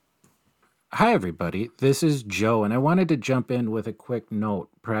Hi, everybody. This is Joe, and I wanted to jump in with a quick note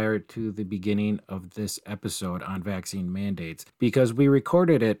prior to the beginning of this episode on vaccine mandates because we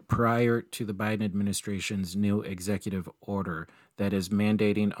recorded it prior to the Biden administration's new executive order that is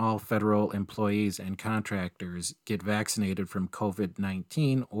mandating all federal employees and contractors get vaccinated from COVID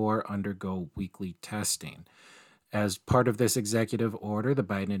 19 or undergo weekly testing. As part of this executive order, the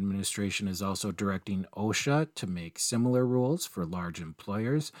Biden administration is also directing OSHA to make similar rules for large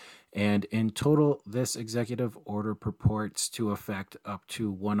employers. And in total, this executive order purports to affect up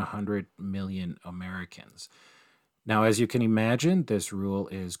to 100 million Americans. Now, as you can imagine, this rule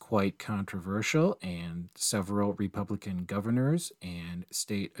is quite controversial, and several Republican governors and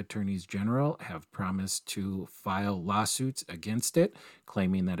state attorneys general have promised to file lawsuits against it,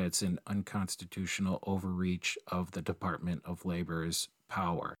 claiming that it's an unconstitutional overreach of the Department of Labor's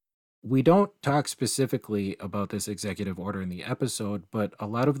power. We don't talk specifically about this executive order in the episode, but a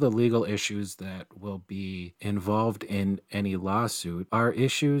lot of the legal issues that will be involved in any lawsuit are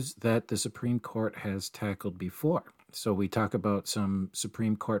issues that the Supreme Court has tackled before. So we talk about some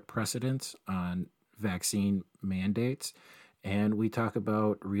Supreme Court precedents on vaccine mandates, and we talk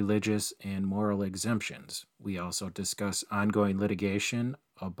about religious and moral exemptions. We also discuss ongoing litigation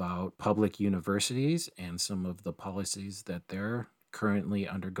about public universities and some of the policies that they're currently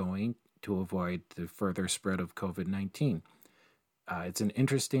undergoing to avoid the further spread of COVID 19. It's an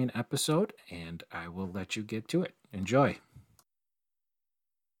interesting episode, and I will let you get to it. Enjoy.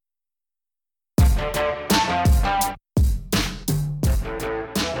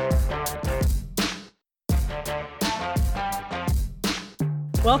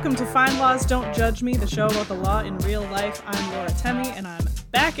 Welcome to Fine Laws Don't Judge Me, the show about the law in real life. I'm Laura Temmie, and I'm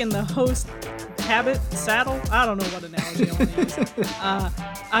back in the host saddle. I don't know what analogy I want to use.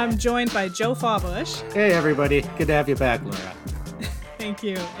 I'm joined by Joe Fawbush. Hey, everybody. Good to have you back, Laura. Thank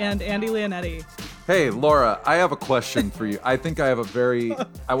you. And Andy Leonetti. Hey, Laura, I have a question for you. I think I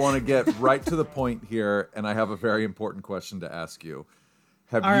want to get right to the point here, and I have a very important question to ask you.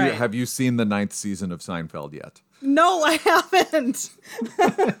 Have you seen the 9th season of Seinfeld yet? No, I haven't.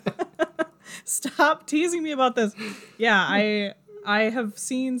 Stop teasing me about this. Yeah, I have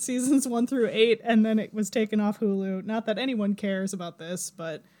seen seasons 1 through 8, and then it was taken off Hulu. Not that anyone cares about this,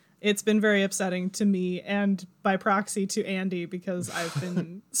 but it's been very upsetting to me and by proxy to Andy because I've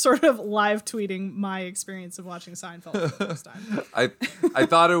been sort of live tweeting my experience of watching Seinfeld for the first time. I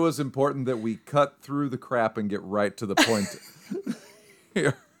thought it was important that we cut through the crap and get right to the point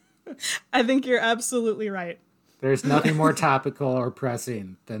here. I think you're absolutely right. There's nothing more topical or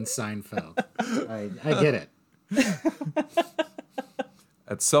pressing than Seinfeld. I get it.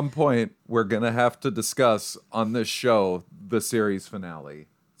 At some point, we're going to have to discuss on this show the series finale.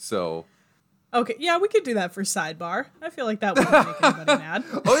 So, okay, yeah, we could do that for sidebar. I feel like that wouldn't make anybody mad.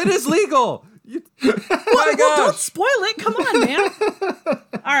 Oh, it is legal. Well, don't spoil it. Come on, man.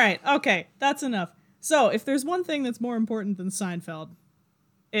 All right, okay, that's enough. So, if there's one thing that's more important than Seinfeld,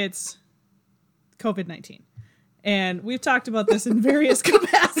 it's COVID-19. And we've talked about this in various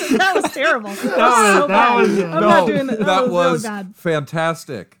capacities. That was terrible. That was so bad. I'm not doing that. That was really bad.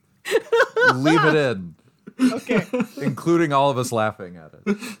 Fantastic. Leave it in. Okay. Including all of us laughing at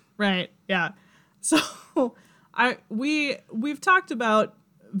it. Right. Yeah. So we've talked about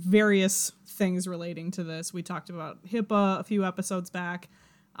various things relating to this. We talked about HIPAA a few episodes back.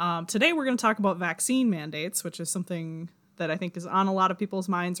 Today we're going to talk about vaccine mandates, which is something that I think is on a lot of people's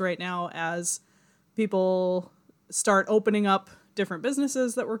minds right now as people start opening up different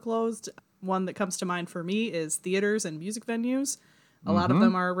businesses that were closed. One that comes to mind for me is theaters and music venues. A lot of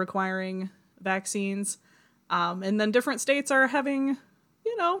them are requiring vaccines. And then different states are having,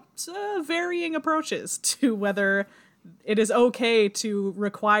 varying approaches to whether it is okay to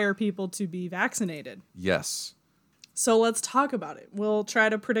require people to be vaccinated. Yes. So let's talk about it. We'll try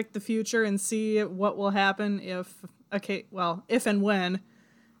to predict the future and see what will happen if and when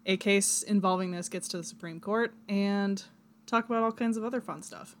a case involving this gets to the Supreme Court, and talk about all kinds of other fun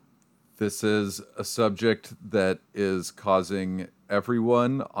stuff. This is a subject that is causing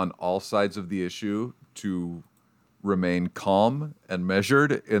everyone on all sides of the issue to remain calm and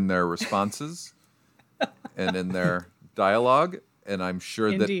measured in their responses and in their dialogue. And I'm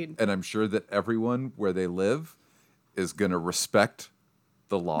sure that everyone where they live is going to respect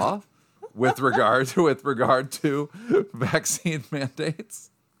the law with regard to vaccine mandates.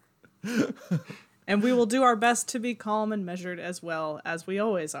 And we will do our best to be calm and measured as well as we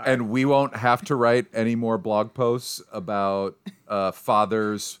always are. And we won't have to write any more blog posts about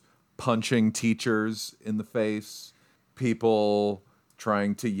fathers punching teachers in the face, people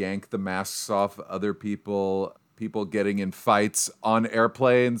trying to yank the masks off other people people getting in fights on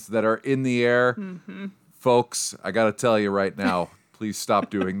airplanes that are in the air. Folks, I got to tell you right now, please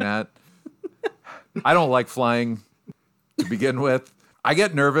stop doing that. I don't like flying to begin with. I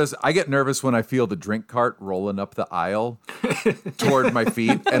get nervous. I get nervous when I feel the drink cart rolling up the aisle toward my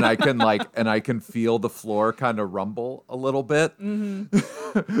feet, and I can feel the floor kind of rumble a little bit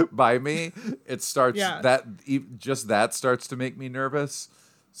by me. It starts that starts to make me nervous.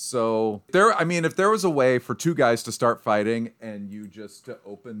 So if there was a way for two guys to start fighting and you just to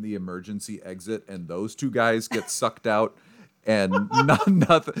open the emergency exit and those two guys get sucked out and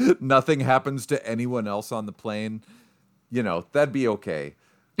nothing happens to anyone else on the plane, that'd be okay,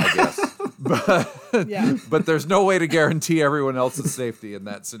 I guess. But there's no way to guarantee everyone else's safety in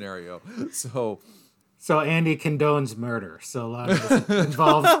that scenario. So Andy condones murder, so long as it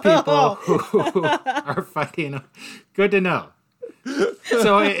involves people who are fighting. Good to know.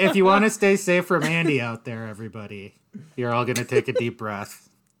 So if you want to stay safe from Andy out there, everybody, you're all going to take a deep breath.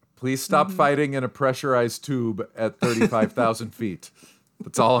 Please stop fighting in a pressurized tube at 35,000 feet.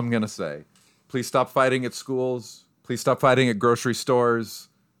 That's all I'm going to say. Please stop fighting at schools. Please stop fighting at grocery stores.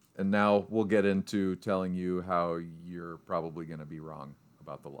 And now we'll get into telling you how you're probably going to be wrong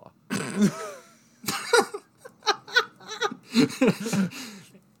about the law.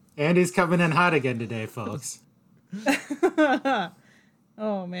 Andy's coming in hot again today, folks.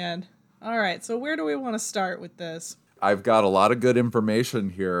 Oh, man. All right. So where do we want to start with this? I've got a lot of good information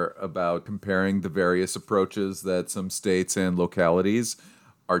here about comparing the various approaches that some states and localities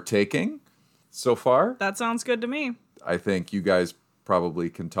are taking so far. That sounds good to me. I think you guys probably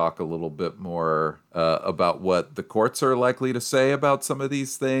can talk a little bit more about what the courts are likely to say about some of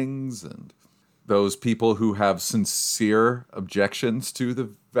these things, and those people who have sincere objections to the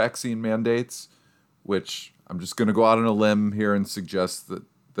vaccine mandates, which I'm just going to go out on a limb here and suggest that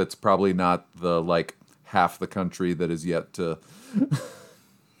that's probably not the half the country that is yet to.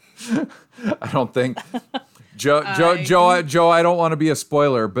 I don't think Joe. I don't want to be a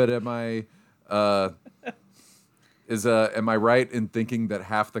spoiler, but am I right in thinking that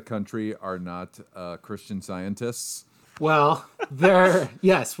half the country are not Christian Scientists? Well,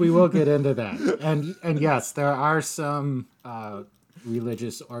 yes, we will get into that, and yes, there are some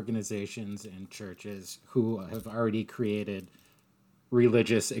religious organizations and churches who have already created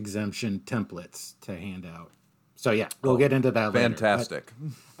religious exemption templates to hand out. So yeah, we'll get into that later. Fantastic.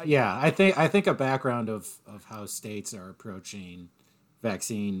 But, yeah, I think a background of how states are approaching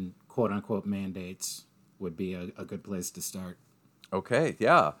vaccine quote unquote mandates would be a good place to start. Okay,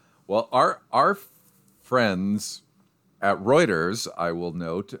 yeah. Well, our friends at Reuters, I will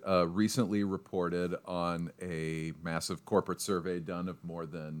note, recently reported on a massive corporate survey done of more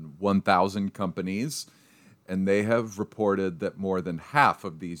than 1,000 companies, and they have reported that more than half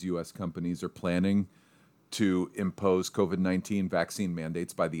of these U.S. companies are planning to impose COVID-19 vaccine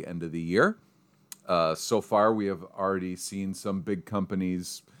mandates by the end of the year. So far, we have already seen some big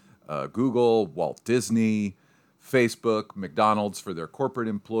companies, Google, Walt Disney, Facebook, McDonald's for their corporate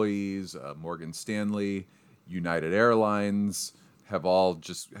employees, Morgan Stanley, United Airlines have all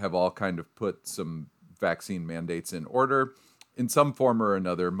kind of put some vaccine mandates in order in some form or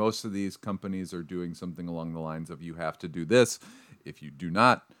another. Most of these companies are doing something along the lines of, you have to do this. If you do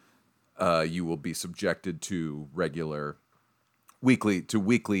not, you will be subjected to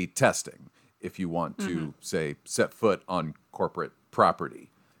weekly testing if you want to, say, set foot on corporate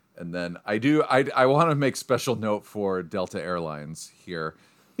property. And then I want to make special note for Delta Airlines here.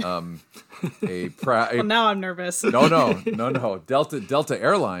 Well, now I'm nervous. No. Delta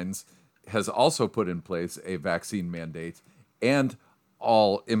Airlines has also put in place a vaccine mandate, and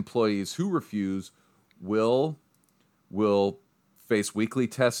all employees who refuse will face weekly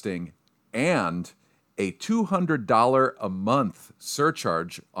testing and a $200 a month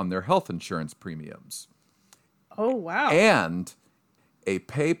surcharge on their health insurance premiums. Oh, wow. And a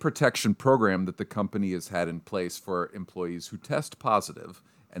pay protection program that the company has had in place for employees who test positive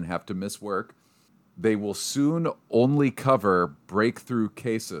and have to miss work. They will soon only cover breakthrough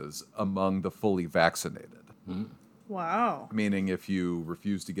cases among the fully vaccinated. Wow. Meaning if you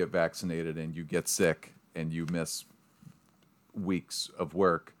refuse to get vaccinated and you get sick and you miss weeks of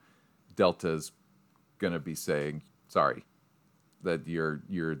work, Delta's going to be saying, sorry, that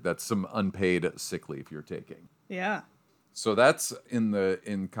that's some unpaid sick leave you're taking. Yeah. So that's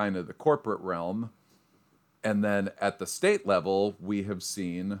in kind of the corporate realm. And then at the state level, we have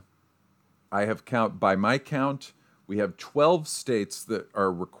seen, by my count, we have 12 states that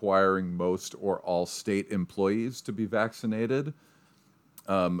are requiring most or all state employees to be vaccinated.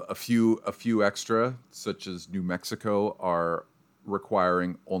 A few extra, such as New Mexico, are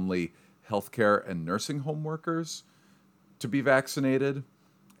requiring only healthcare and nursing home workers to be vaccinated.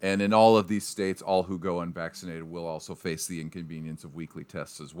 And in all of these states, all who go unvaccinated will also face the inconvenience of weekly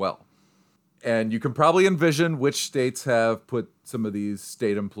tests as well. And you can probably envision which states have put some of these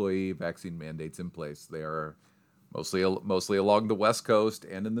state employee vaccine mandates in place. They are mostly along the West Coast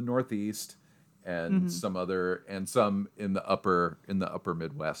and in the Northeast, and some in the upper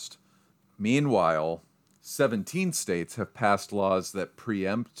Midwest. Meanwhile, 17 states have passed laws that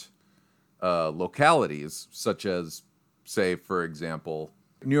preempt localities, such as, say, for example,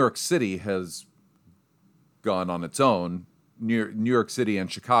 New York City has gone on its own. New York City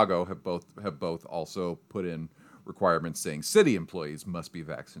and Chicago have both also put in requirements saying city employees must be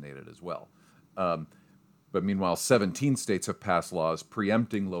vaccinated as well. But meanwhile, 17 states have passed laws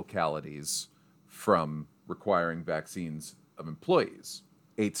preempting localities from requiring vaccines of employees.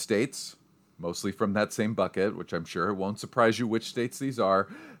 8 states, mostly from that same bucket, which I'm sure it won't surprise you which states these are,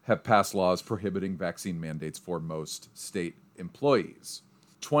 have passed laws prohibiting vaccine mandates for most state employees.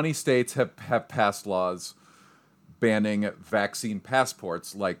 20 states have passed laws banning vaccine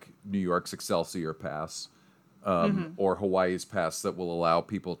passports like New York's Excelsior Pass or Hawaii's Pass that will allow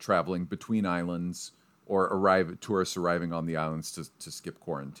people traveling between islands or tourists arriving on the islands to skip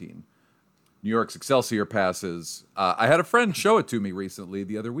quarantine. New York's Excelsior Pass is... I had a friend show it to me recently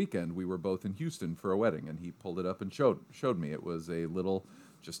the other weekend. We were both in Houston for a wedding, and he pulled it up and showed me. It was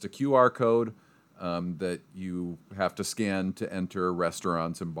just a QR code that you have to scan to enter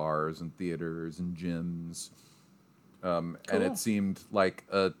restaurants and bars and theaters and gyms. Cool. And it seemed like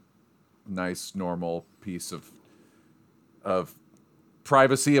a nice, normal piece of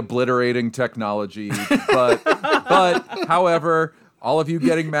privacy obliterating technology. But however, all of you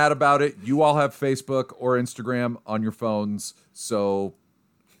getting mad about it, you all have Facebook or Instagram on your phones. So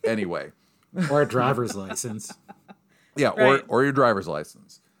anyway. Or a driver's license. Yeah, right. or your driver's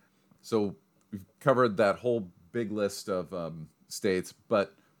license. So we've covered that whole big list of states,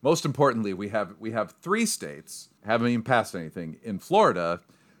 but most importantly, we have 3 states haven't even passed anything. In Florida,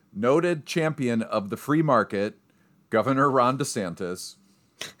 noted champion of the free market, Governor Ron DeSantis,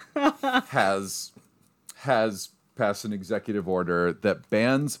 has passed an executive order that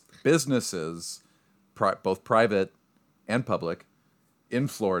bans businesses, both private and public, in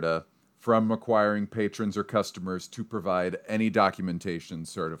Florida from requiring patrons or customers to provide any documentation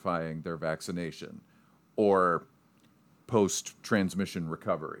certifying their vaccination or post-transmission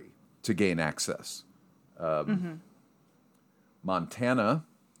recovery to gain access. Montana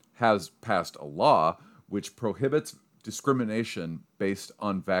has passed a law which prohibits discrimination based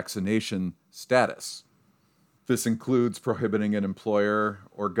on vaccination status. This includes prohibiting an employer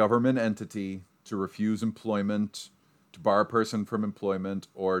or government entity to refuse employment, to bar a person from employment,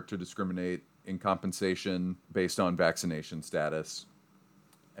 or to discriminate in compensation based on vaccination status.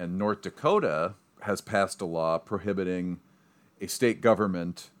 And North Dakota has passed a law prohibiting a state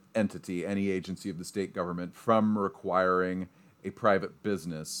government entity, any agency of the state government, from requiring a private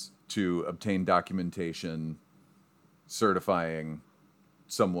business to obtain documentation certifying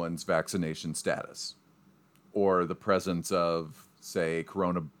someone's vaccination status or the presence of, say,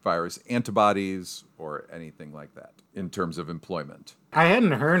 coronavirus antibodies or anything like that in terms of employment. I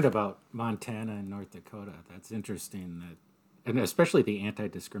hadn't heard about Montana and North Dakota. That's interesting, and especially the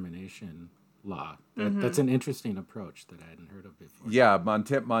anti-discrimination law. That's an interesting approach that I hadn't heard of before. Yeah,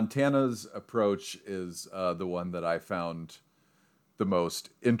 Montana's approach is the one that I found the most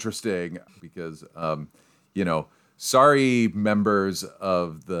interesting because, sorry, members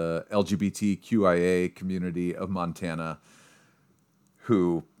of the LGBTQIA community of Montana,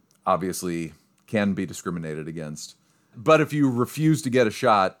 who obviously can be discriminated against. But if you refuse to get a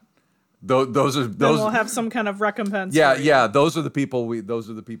shot, those we'll have some kind of recompense. Yeah. Those are the people we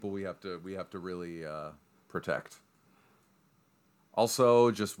have to really protect.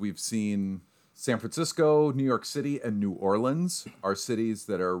 Also, we've seen San Francisco, New York City, and New Orleans are cities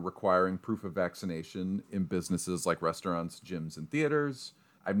that are requiring proof of vaccination in businesses like restaurants, gyms, and theaters.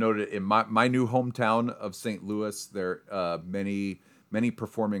 I've noted in my new hometown of St. Louis, there many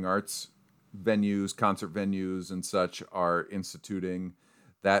performing arts venues, concert venues, and such are instituting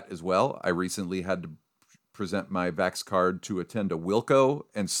that as well. I recently had to present my Vax card to attend a Wilco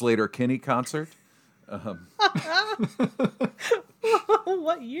and Slater-Kinney concert.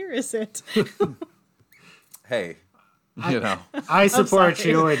 What year is it? Hey, I support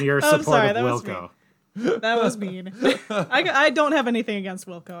you in your support of Wilco. That was mean. I don't have anything against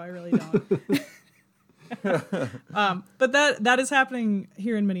Wilco. I really don't. But that is happening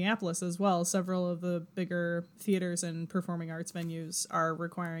here in Minneapolis as well. Several of the bigger theaters and performing arts venues are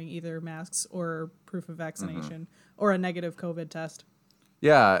requiring either masks or proof of vaccination or a negative COVID test.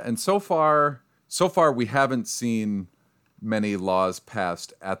 Yeah, and so far we haven't seen many laws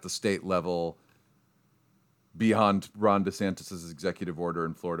passed at the state level beyond Ron DeSantis' executive order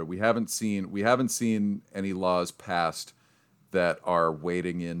in Florida. We haven't seen any laws passed that are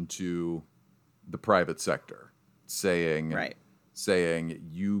wading into the private sector, saying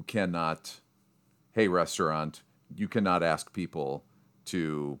you cannot, hey restaurant, you cannot ask people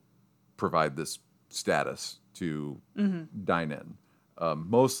to provide this status to dine in.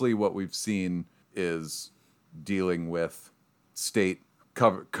 Mostly what we've seen is dealing with state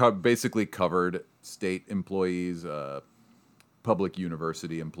basically covered state employees, public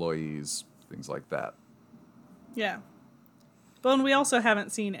university employees, things like that. Yeah. But we also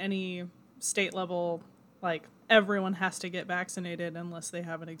haven't seen any state level, like, everyone has to get vaccinated unless they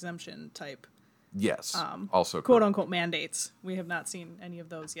have an exemption type. Yes. Also quote unquote mandates. We have not seen any of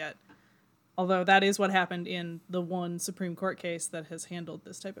those yet. Although that is what happened in the one Supreme Court case that has handled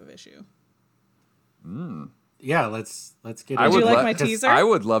this type of issue. Yeah, let's get Did you like my teaser? I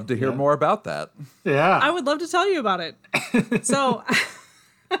would love to hear more about that. Yeah. I would love to tell you about it. So,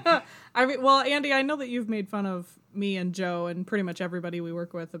 Andy, I know that you've made fun of me and Joe and pretty much everybody we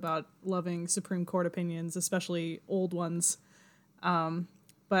work with about loving Supreme Court opinions, especially old ones. But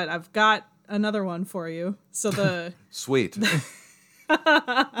I've got another one for you. So Sweet.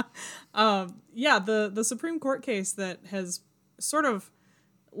 The Supreme Court case that has sort of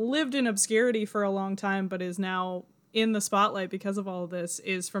lived in obscurity for a long time, but is now in the spotlight because of all of this,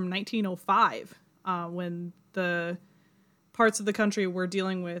 is from 1905, when the parts of the country were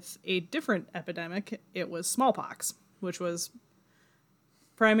dealing with a different epidemic. It was smallpox, which was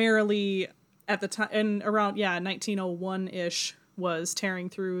primarily at the time, and around 1901-ish, was tearing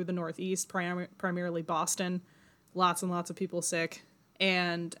through the Northeast, primarily Boston. Lots and lots of people sick.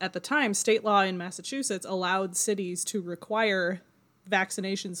 And at the time, state law in Massachusetts allowed cities to require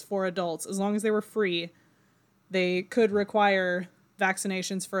vaccinations for adults. As long as they were free, they could require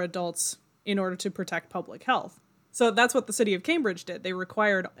vaccinations for adults in order to protect public health. So that's what the city of Cambridge did. They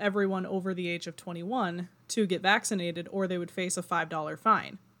required everyone over the age of 21 to get vaccinated, or they would face a $5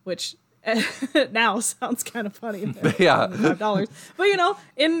 fine, which now sounds kind of funny. Yeah. $5. But,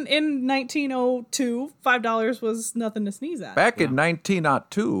 in 1902, $5 was nothing to sneeze at. Back in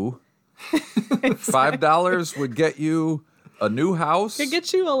 1902, $5 would get you a new house. Could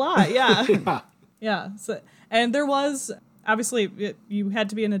get you a lot, yeah. Yeah. So, and there was, obviously, you had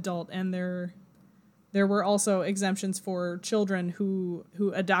to be an adult, and there were also exemptions for children who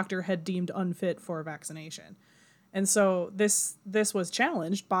a doctor had deemed unfit for vaccination. And so this was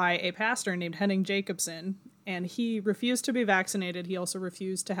challenged by a pastor named Henning Jacobson, and he refused to be vaccinated. He also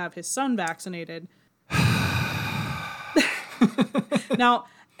refused to have his son vaccinated. Now,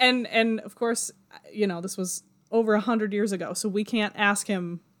 and of course, this was over 100 years ago, so we can't ask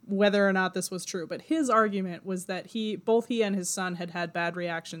him whether or not this was true. But his argument was that both he and his son had had bad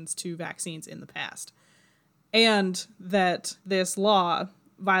reactions to vaccines in the past, and that this law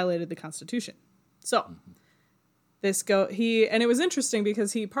violated the Constitution. So and it was interesting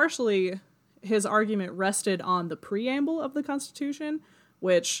because his argument rested on the preamble of the Constitution,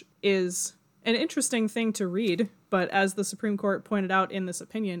 which is an interesting thing to read, but as the Supreme Court pointed out in this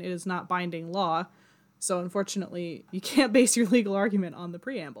opinion, it is not binding law. So unfortunately, you can't base your legal argument on the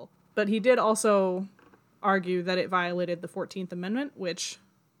preamble. But he did also argue that it violated the 14th Amendment, which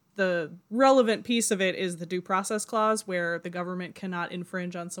the relevant piece of it is the Due Process Clause, where the government cannot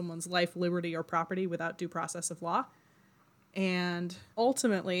infringe on someone's life, liberty, or property without due process of law. And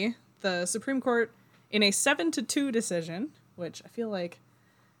ultimately, the Supreme Court, in a 7-2 decision, which I feel like,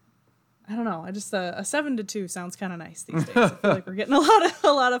 I don't know, a 7-2 sounds kind of nice these days. I feel like we're getting a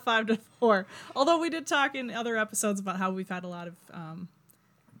lot of 5-4. Although we did talk in other episodes about how we've had a lot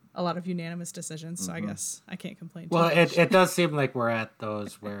of unanimous decisions, so I guess I can't complain too much. It does seem like we're at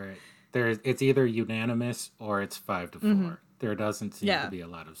those where it's either unanimous or it's 5-4. Mm-hmm. There doesn't seem to be a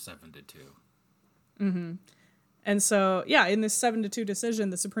lot of 7-2. Mm-hmm. And so, in this 7-2 decision,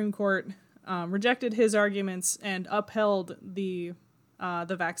 the Supreme Court rejected his arguments and upheld the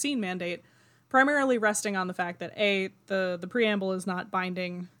vaccine mandate, primarily resting on the fact that the preamble is not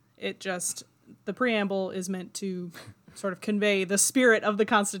binding. The preamble is meant to sort of convey the spirit of the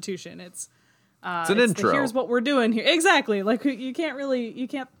Constitution. It's an intro. Here's what we're doing here. Exactly. Like you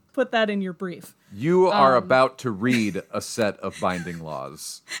can't put that in your brief. You are about to read a set of binding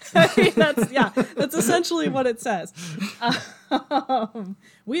laws. That's essentially what it says.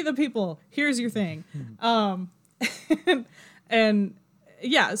 We the people, here's your thing. So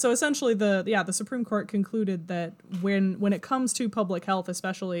essentially the Supreme Court concluded that when it comes to public health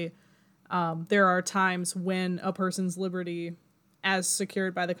especially, there are times when a person's liberty as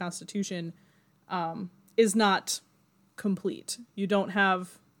secured by the Constitution, is not complete. You don't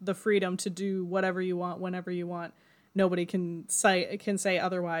have the freedom to do whatever you want, whenever you want. Nobody can say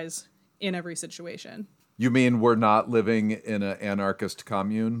otherwise in every situation. You mean we're not living in an anarchist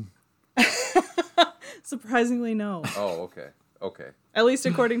commune? Surprisingly, no. Oh, okay. At least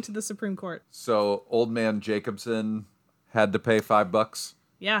according to the Supreme Court. So old man Jacobson had to pay $5?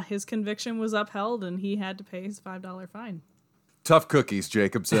 Yeah, his conviction was upheld and he had to pay his $5 fine. Tough cookies,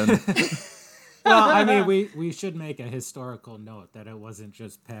 Jacobson. Well, I mean, we should make a historical note that it wasn't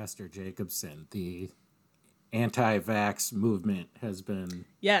just Pastor Jacobson. The anti-vax movement has been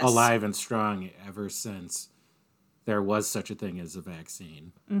alive and strong ever since there was such a thing as a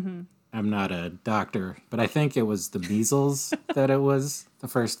vaccine. Mm-hmm. I'm not a doctor, but I think it was the measles that it was the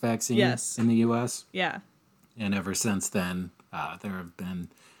first vaccine in the U.S. Yeah. And ever since then, there have been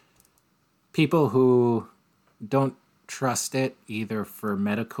people who don't trust it either for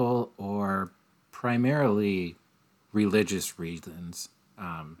medical or primarily religious reasons.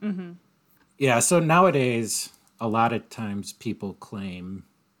 Yeah, so nowadays, a lot of times people claim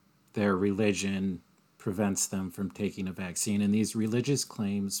their religion prevents them from taking a vaccine, and these religious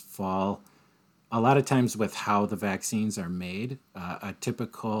claims fall a lot of times with how the vaccines are made. A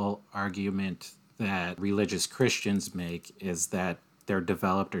typical argument that religious Christians make is that they're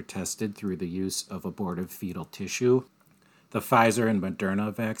developed or tested through the use of abortive fetal tissue. The Pfizer and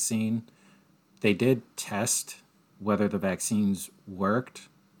Moderna vaccine, they did test whether the vaccines worked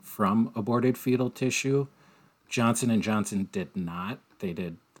from aborted fetal tissue. Johnson & Johnson did not. They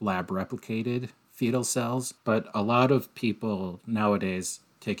did lab-replicated fetal cells, but a lot of people nowadays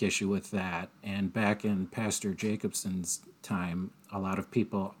take issue with that. And back in Pastor Jacobson's time, a lot of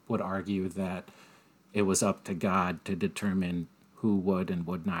people would argue that it was up to God to determine who would and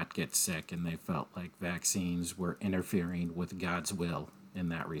would not get sick, and they felt like vaccines were interfering with God's will in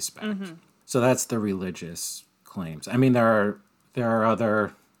that respect. Mm-hmm. So that's the religious claims. I mean, there are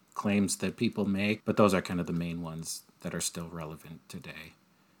other claims that people make, but those are kind of the main ones that are still relevant today.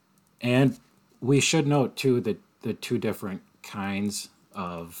 And we should note, too, that the two different kinds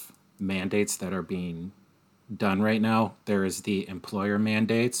of mandates that are being done right now. There is the employer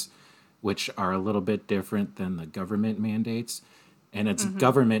mandates, which are a little bit different than the government mandates. And it's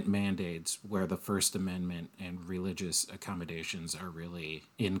government mandates where the First Amendment and religious accommodations are really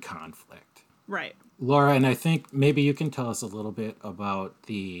in conflict. Right. Laura, and I think maybe you can tell us a little bit about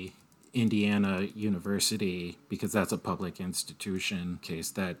the Indiana University, because that's a public institution case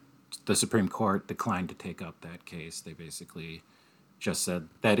that the Supreme Court declined to take up that case. They basically just said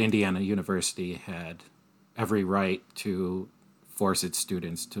that Indiana University had every right to force its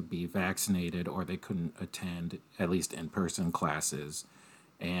students to be vaccinated or they couldn't attend at least in-person classes.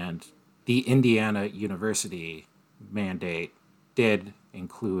 And the Indiana University mandate did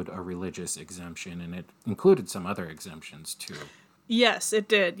include a religious exemption, and it included some other exemptions too. Yes, it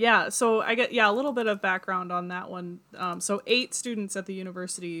did. Yeah. So I get a little bit of background on that one. So 8 students at the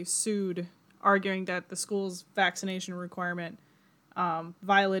university sued, arguing that the school's vaccination requirement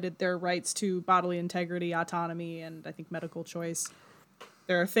violated their rights to bodily integrity, autonomy, and I think medical choice.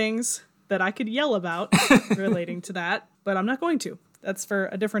 There are things that I could yell about relating to that, but I'm not going to. That's for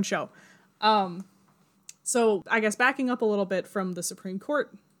a different show. So I guess backing up a little bit from the Supreme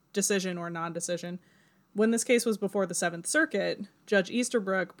Court decision or non-decision, when this case was before the Seventh Circuit, Judge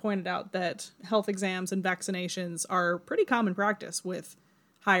Easterbrook pointed out that health exams and vaccinations are pretty common practice with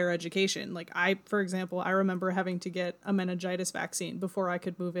higher education. Like for example, I remember having to get a meningitis vaccine before I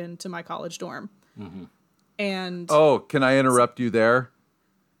could move into my college dorm. Mm-hmm. And can I interrupt you there?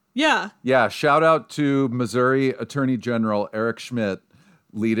 Yeah. Yeah, shout out to Missouri Attorney General Eric Schmidt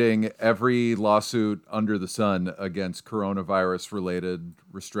leading every lawsuit under the sun against coronavirus-related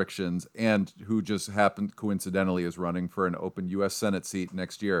restrictions, and who just happened, coincidentally, is running for an open U.S. Senate seat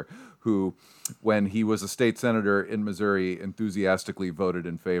next year, who, when he was a state senator in Missouri, enthusiastically voted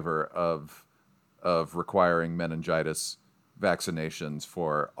in favor of requiring meningitis vaccinations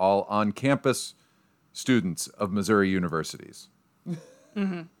for all on-campus students of Missouri universities.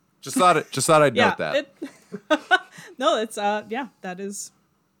 Mm-hmm. Just thought I'd note that. No, it's that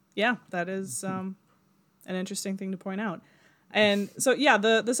is an interesting thing to point out. And so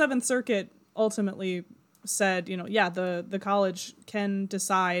the Seventh Circuit ultimately said, the college can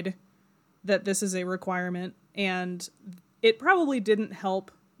decide that this is a requirement, and it probably didn't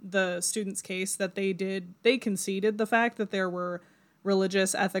help the students' case that they conceded the fact that there were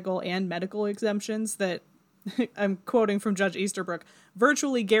religious, ethical, and medical exemptions that I'm quoting from Judge Easterbrook,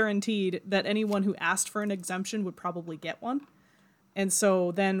 virtually guaranteed that anyone who asked for an exemption would probably get one. And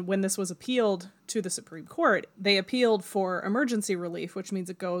so then when this was appealed to the Supreme Court, they appealed for emergency relief, which means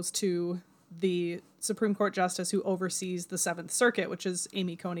it goes to the Supreme Court justice who oversees the Seventh Circuit, which is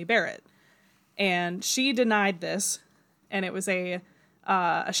Amy Coney Barrett. And she denied this, and it was a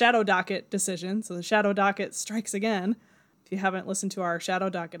shadow docket decision. So the shadow docket strikes again. If you haven't listened to our shadow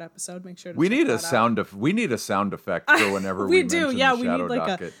docket episode, make sure to We check need that a out. sound we need a sound effect for whenever we do. mention Yeah, the we shadow need like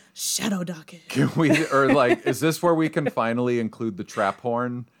docket. a shadow docket. Can we, or like, is this where we can finally include the trap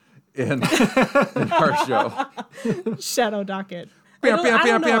horn in our show? Shadow docket. I don't know.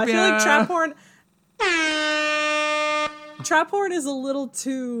 I feel like trap horn is a little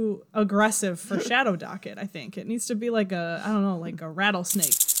too aggressive for shadow docket. I think it needs to be like a like a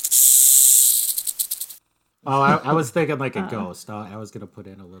rattlesnake. Oh, I was thinking like a ghost. I was going to put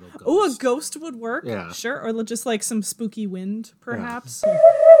in a little ghost. Oh, a ghost would work. Yeah. Sure. Or just like some spooky wind, perhaps.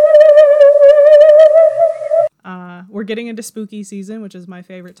 We're getting into spooky season, which is my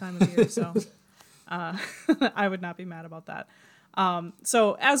favorite time of year. So I would not be mad about that.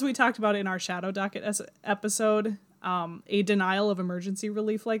 So as we talked about in our shadow docket episode, a denial of emergency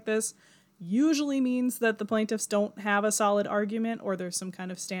relief like this usually means that the plaintiffs don't have a solid argument or there's some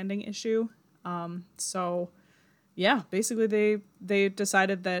kind of standing issue. So yeah, basically they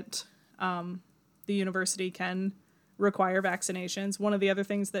decided that the university can require vaccinations. One of the other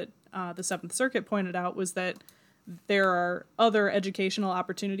things that the Seventh Circuit pointed out was that there are other educational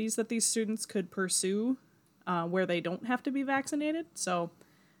opportunities that these students could pursue where they don't have to be vaccinated. So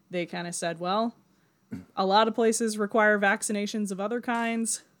they kind of said, well, a lot of places require vaccinations of other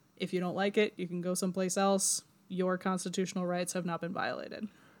kinds. If you don't like it, you can go someplace else. Your constitutional rights have not been violated.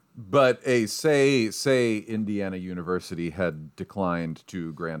 But say Indiana University had declined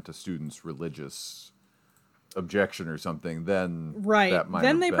to grant a student's religious objection or something, then right. that might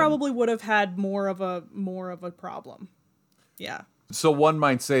then have they been... probably would have had more of a problem. Yeah. So one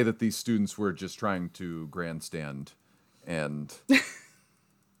might say that these students were just trying to grandstand, and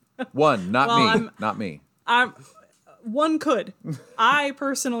not me. One could. I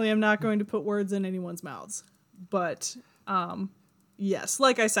personally am not going to put words in anyone's mouths, but yes,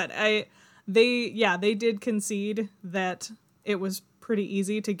 like I said, they did concede that it was pretty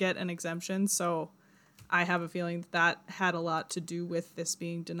easy to get an exemption, so I have a feeling that had a lot to do with this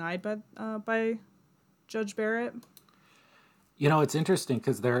being denied by Judge Barrett. You know, it's interesting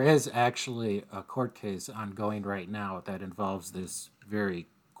because there is actually a court case ongoing right now that involves this very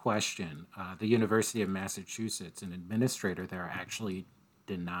question. The University of Massachusetts, an administrator there, actually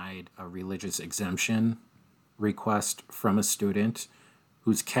denied a religious exemption request from a student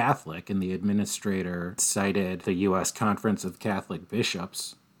who's Catholic, and the administrator cited the U.S. Conference of Catholic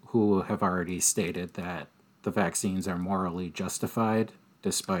Bishops, who have already stated that the vaccines are morally justified,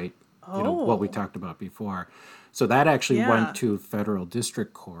 despite what we talked about before. So that actually went to federal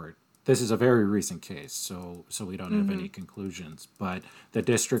district court. This is a very recent case, so we don't have any conclusions. But the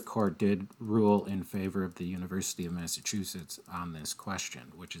district court did rule in favor of the University of Massachusetts on this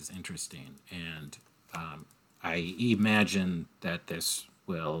question, which is interesting. And I imagine that this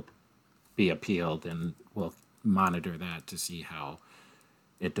will be appealed, and we'll monitor that to see how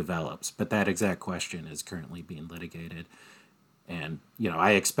it develops. But that exact question is currently being litigated. And,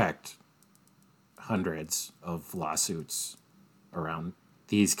 I expect hundreds of lawsuits around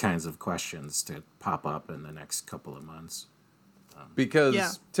these kinds of questions to pop up in the next couple of months.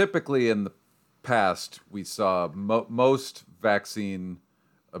 Because typically in the past, we saw most vaccine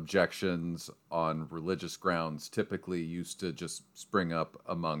objections on religious grounds typically used to just spring up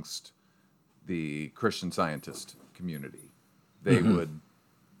amongst the Christian Scientist community. They would,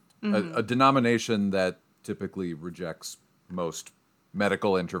 a denomination that typically rejects most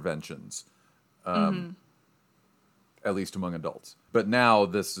medical interventions, at least among adults. But now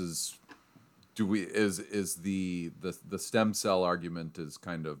this is, the stem cell argument is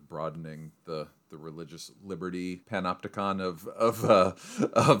kind of broadening the religious liberty panopticon of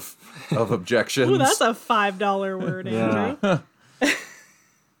objections. Ooh, that's a $5 word, Andrew.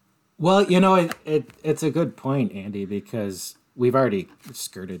 Well, it's a good point, Andy, because we've already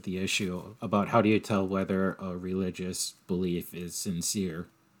skirted the issue about how do you tell whether a religious belief is sincere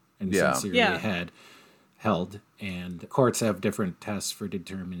and sincerely held, and courts have different tests for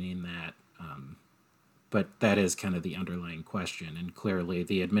determining that. But that is kind of the underlying question, and clearly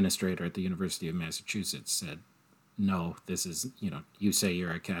the administrator at the University of Massachusetts said, no, this is, you say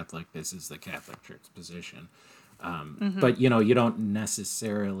you're a Catholic, this is the Catholic Church's position. But, you don't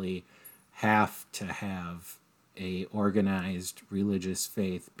necessarily have to have a organized religious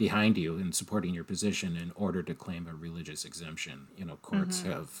faith behind you in supporting your position in order to claim a religious exemption. Courts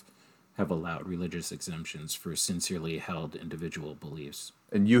have have allowed religious exemptions for sincerely held individual beliefs.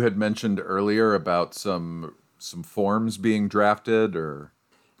 And you had mentioned earlier about some forms being drafted, or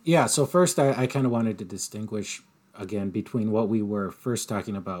Yeah, so first I kind of wanted to distinguish again between what we were first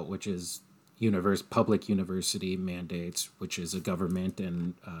talking about, which is public university mandates, which is a government,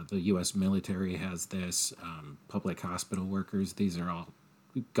 and the U.S. military has this, public hospital workers, these are all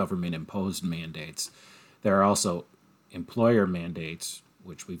government-imposed mandates. There are also employer mandates,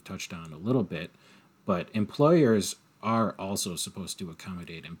 which we've touched on a little bit, but employers are also supposed to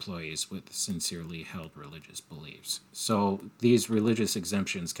accommodate employees with sincerely held religious beliefs. So these religious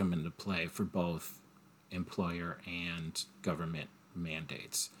exemptions come into play for both employer and government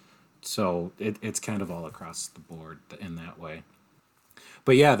mandates. So it's kind of all across the board in that way.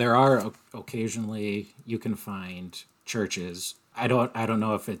 But yeah, there are occasionally you can find churches. I don't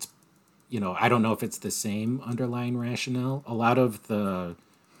know if it's I don't know if it's the same underlying rationale. A lot of the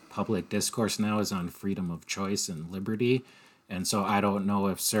public discourse now is on freedom of choice and liberty, and so I don't know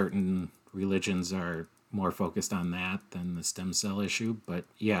if certain religions are more focused on that than the stem cell issue. But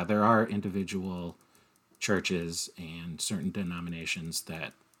yeah, there are individual churches and certain denominations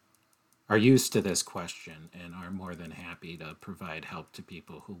that are used to this question and are more than happy to provide help to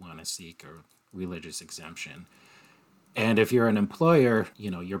people who want to seek a religious exemption. And if you're an employer,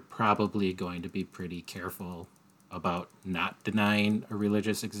 you're probably going to be pretty careful about not denying a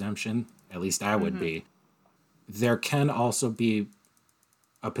religious exemption. At least I would be. There can also be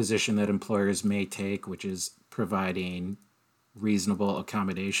a position that employers may take, which is providing reasonable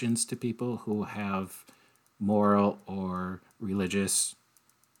accommodations to people who have moral or religious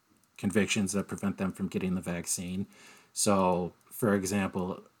convictions that prevent them from getting the vaccine. So, for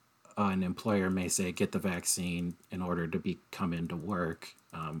example, an employer may say, get the vaccine in order to come into work.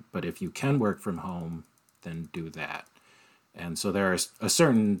 But if you can work from home, then do that. And so there are a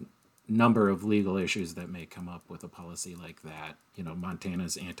certain number of legal issues that may come up with a policy like that.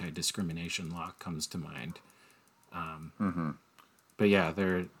 Montana's anti-discrimination law comes to mind. But yeah,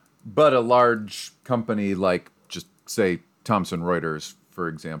 but a large company like, just say Thomson Reuters, for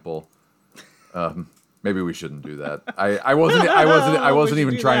example, maybe we shouldn't do that. I wasn't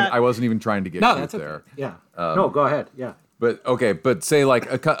even trying to get no, cute that's okay. there. Yeah. No, go ahead. Yeah. But okay, but say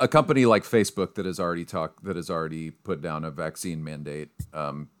like a company like Facebook that has already put down a vaccine mandate.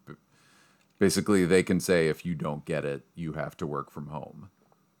 Basically, they can say if you don't get it, you have to work from home,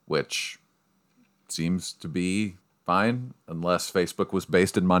 which seems to be fine unless Facebook was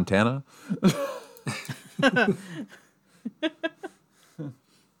based in Montana. I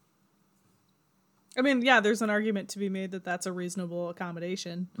mean, yeah, there's an argument to be made that that's a reasonable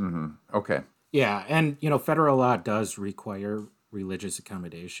accommodation. Mm-hmm. Okay. Yeah, and federal law does require religious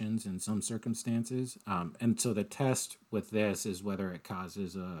accommodations in some circumstances, and so the test with this is whether it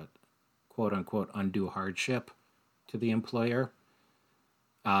causes a quote-unquote undue hardship to the employer.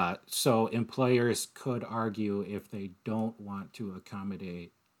 So employers could argue if they don't want to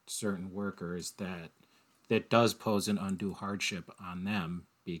accommodate certain workers that does pose an undue hardship on them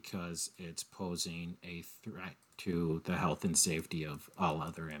because it's posing a threat to the health and safety of all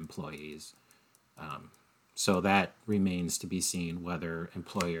other employees. So that remains to be seen whether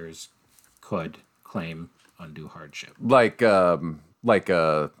employers could claim undue hardship. Like a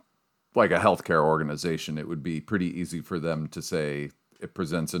healthcare organization, it would be pretty easy for them to say it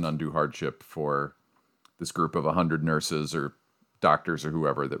presents an undue hardship for this group of 100 nurses or doctors or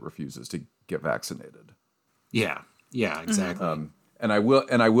whoever that refuses to get vaccinated. Yeah, exactly. And I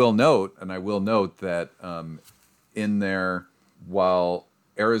will note that in there, while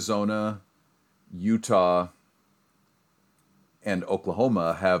Arizona, Utah, and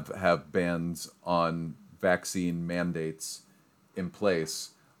Oklahoma have bans on vaccine mandates in place,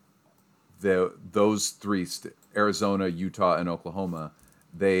 those three, Arizona, Utah, and Oklahoma,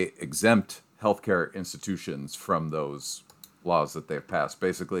 they exempt healthcare institutions from those laws that they've passed,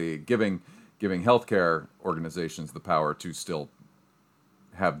 basically giving healthcare organizations the power to still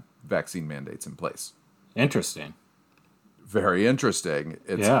have vaccine mandates in place. Interesting. Very interesting.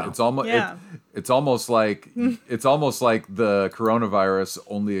 It's almost like the coronavirus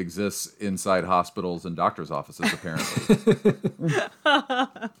only exists inside hospitals and doctors' offices, apparently.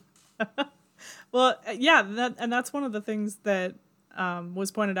 Well, yeah, that's one of the things that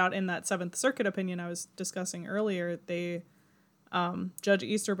was pointed out in that Seventh Circuit opinion I was discussing earlier. Judge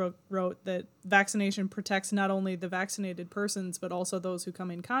Easterbrook wrote that vaccination protects not only the vaccinated persons, but also those who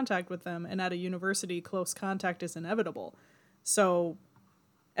come in contact with them. And at a university, close contact is inevitable. So,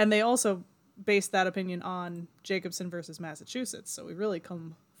 and they also based that opinion on Jacobson versus Massachusetts. So we really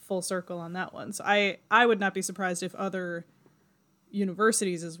come full circle on that one. So I would not be surprised if other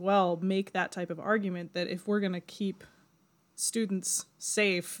universities as well make that type of argument that if we're going to keep students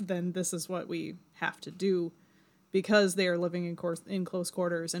safe, then this is what we have to do because they are living in close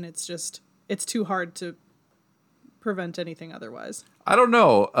quarters, and it's too hard to prevent anything otherwise. I don't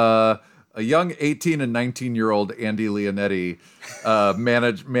know. A young 18 and 19-year-old Andy Leonetti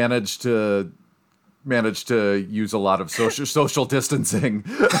managed to use a lot of social distancing.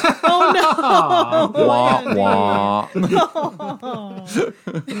 Oh no! Wah, wah.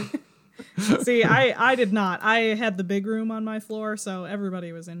 See, I did not. I had the big room on my floor, so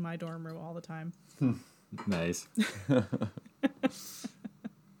everybody was in my dorm room all the time. Nice.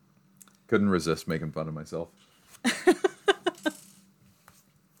 Couldn't resist making fun of myself.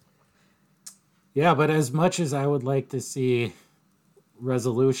 Yeah, but as much as I would like to see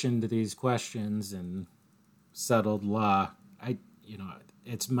resolution to these questions and settled law,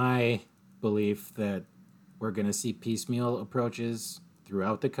 it's my belief that we're going to see piecemeal approaches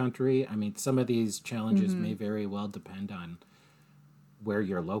throughout the country. I mean, some of these challenges may very well depend on where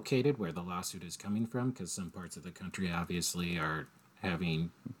you're located, where the lawsuit is coming from, because some parts of the country obviously are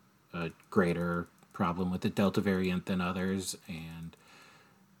having a greater problem with the Delta variant than others, and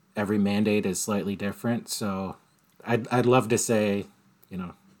every mandate is slightly different. So I'd love to say,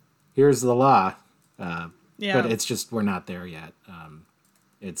 here's the law, but it's just we're not there yet.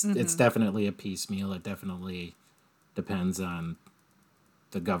 It's definitely a piecemeal. It definitely depends on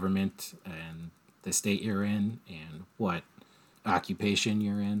the government and the state you're in and what occupation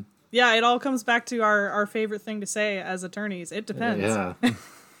you're in. Yeah, it all comes back to our favorite thing to say as attorneys. It depends. Yeah.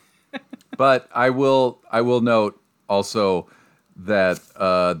 But I will note also that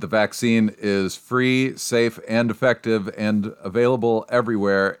the vaccine is free, safe, and effective and available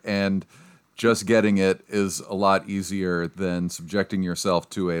everywhere, and just getting it is a lot easier than subjecting yourself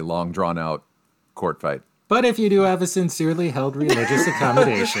to a long, drawn-out court fight. But if you do have a sincerely held religious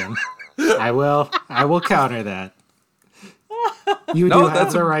accommodation, I will counter that. You do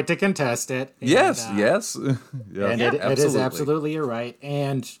have the right to contest it. And, yes. And it is absolutely your right.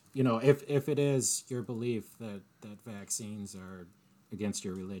 And, if it is your belief that vaccines are against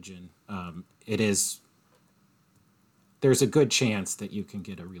your religion, there's a good chance that you can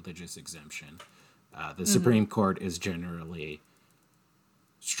get a religious exemption. The Supreme Court is generally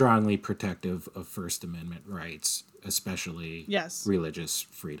strongly protective of First Amendment rights, especially religious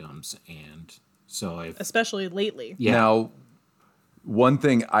freedoms. And so especially lately. Yeah. Now, one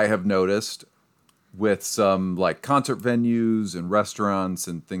thing I have noticed with some like concert venues and restaurants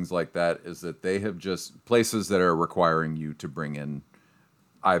and things like that is that they have just places that are requiring you to bring in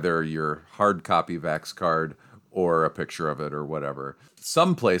either your hard copy Vax card or a picture of it or whatever.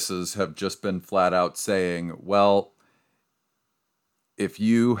 Some places have just been flat out saying, well, if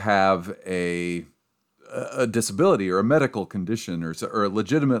you have a disability or a medical condition or a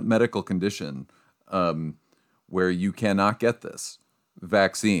legitimate medical condition where you cannot get this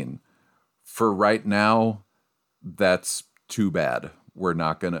vaccine, for right now, that's too bad. We're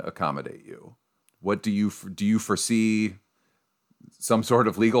not going to accommodate you. What do you foresee some sort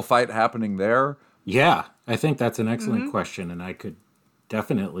of legal fight happening there? Yeah, I think that's an excellent question, and I could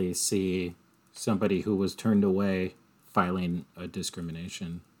definitely see somebody who was turned away filing a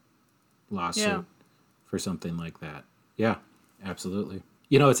discrimination lawsuit for something like that. Yeah, absolutely.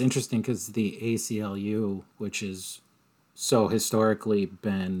 It's interesting because the ACLU, which is so historically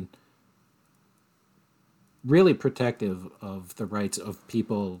been really protective of the rights of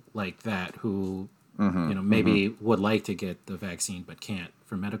people like that who, maybe would like to get the vaccine but can't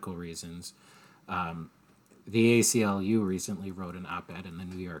for medical reasons. The ACLU recently wrote an op-ed in the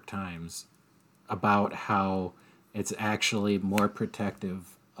New York Times about how it's actually more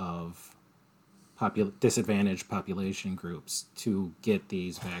protective of disadvantaged population groups to get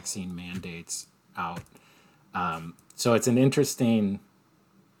these vaccine mandates out. So it's an interesting...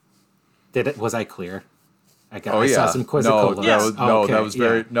 Was I clear? I saw some quizzical looks.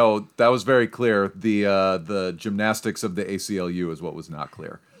 That was very clear. The gymnastics of the ACLU is what was not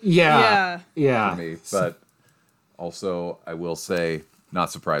clear. Yeah. For me, but also I will say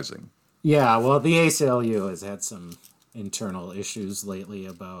not surprising. Yeah, well, the ACLU has had some internal issues lately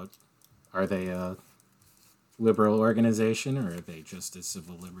about are they a liberal organization or are they just a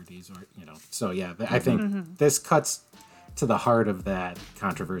civil liberties So yeah, I think this cuts to the heart of that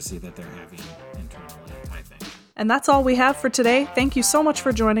controversy that they're having internally, I think. And that's all we have for today. Thank you so much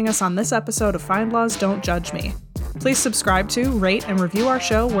for joining us on this episode of Find Laws, Don't Judge Me. Please subscribe to, rate, and review our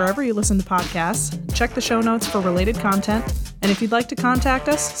show wherever you listen to podcasts. Check the show notes for related content. And if you'd like to contact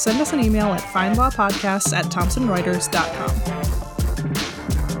us, send us an email at findlawpodcasts@thomsonreuters.com.